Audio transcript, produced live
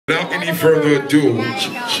any further ado,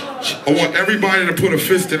 I want everybody to put a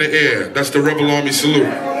fist in the air. That's the Rebel Army salute.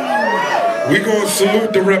 We're going to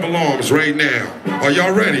salute the Rebel Arms right now. Are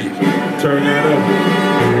y'all ready? Turn that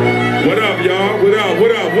up. What up, y'all? What up,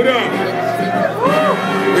 what up, what up?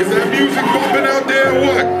 Is that music bumping out there or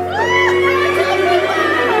what?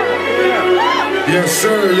 Yes,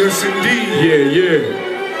 sir. Yes, indeed. Yeah,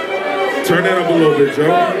 yeah. Turn that up a little bit, Joe.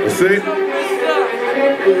 That's it.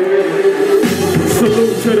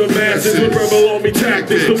 Salute to the masses with Rebel Army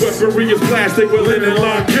tactics. The weaponry is plastic with linen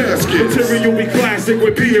lined caskets. Material be classic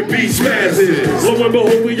with B&B smashes. Lo and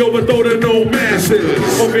behold, we overthrow the known masses.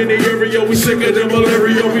 Up in the area, we sicker than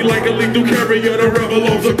malaria. We like a lethal carrier, the Rebel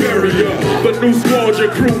Arms a barrier. But new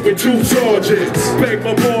squadron crew with 2 sergeants. Beg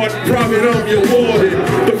my pardon, private, I'm your warden.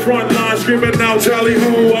 The front line screaming out tally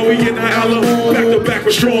ho while we in the alley. Back to back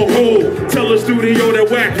with stronghold. Tell the studio that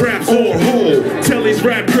whack raps all whole. Tell these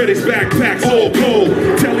rap critics backpacks all gold.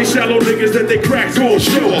 Tell these shallow niggas that they cracks gon'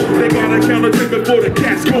 show. They gotta counter-tip before the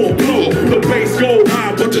cats gon' blow. The bass go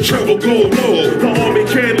high, but the treble go low. The army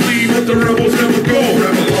can't leave, but the rebels never go.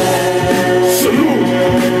 Rebel on. Salute,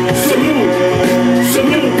 salute,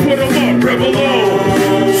 salute. Put 'em up, rebel on.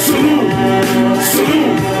 Salute,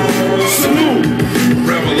 salute, salute.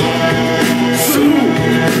 Rebel on. Salute,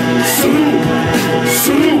 salute,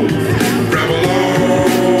 salute. Rebel on.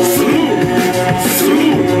 Salute,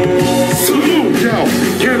 salute, salute. Yo,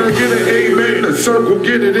 can I get an amen? The circle,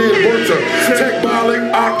 get it in. What's up? Tech-bolic,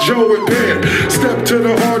 Joe and Ben. Step to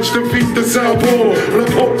the arch, defeat the southpaw.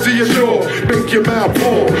 Look up to your shore, make your mouth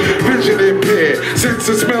pour. Vision impaired, sense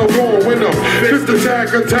of smell gone. When them fist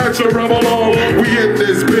attacks the rebel on. We in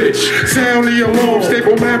this bitch. Sound the alarm,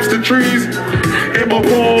 staple maps to trees. In my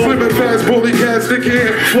palm, flipping fast, bully cats, they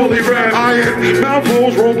can't fully rap. Iron mouth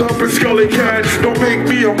holes rolled up in scully cat. Don't make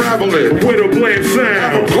me unravel it with a bland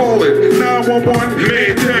sound. I'm calling 911,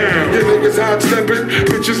 man down. Your niggas hot stepping,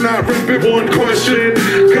 bitches not ripping. One question,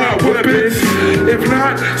 got weapons? If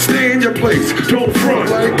not, stay in your place. Don't front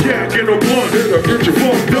like yak in a blunt. It'll get you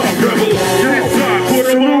fucked up, rebel on. This side, put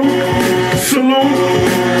 'em on.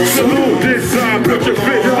 Salute, salute. This side, put your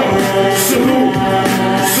fist up. Salute,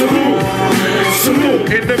 salute, salute.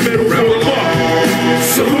 In the middle, rebel up.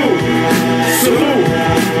 Salute, salute,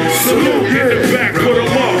 salute. In the back, put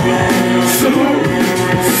 'em up. Salute,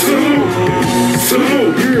 salute,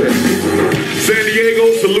 salute. Yeah. San Diego,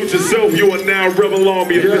 salute yourself. You are now Rebel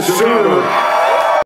Army. Yes, sir.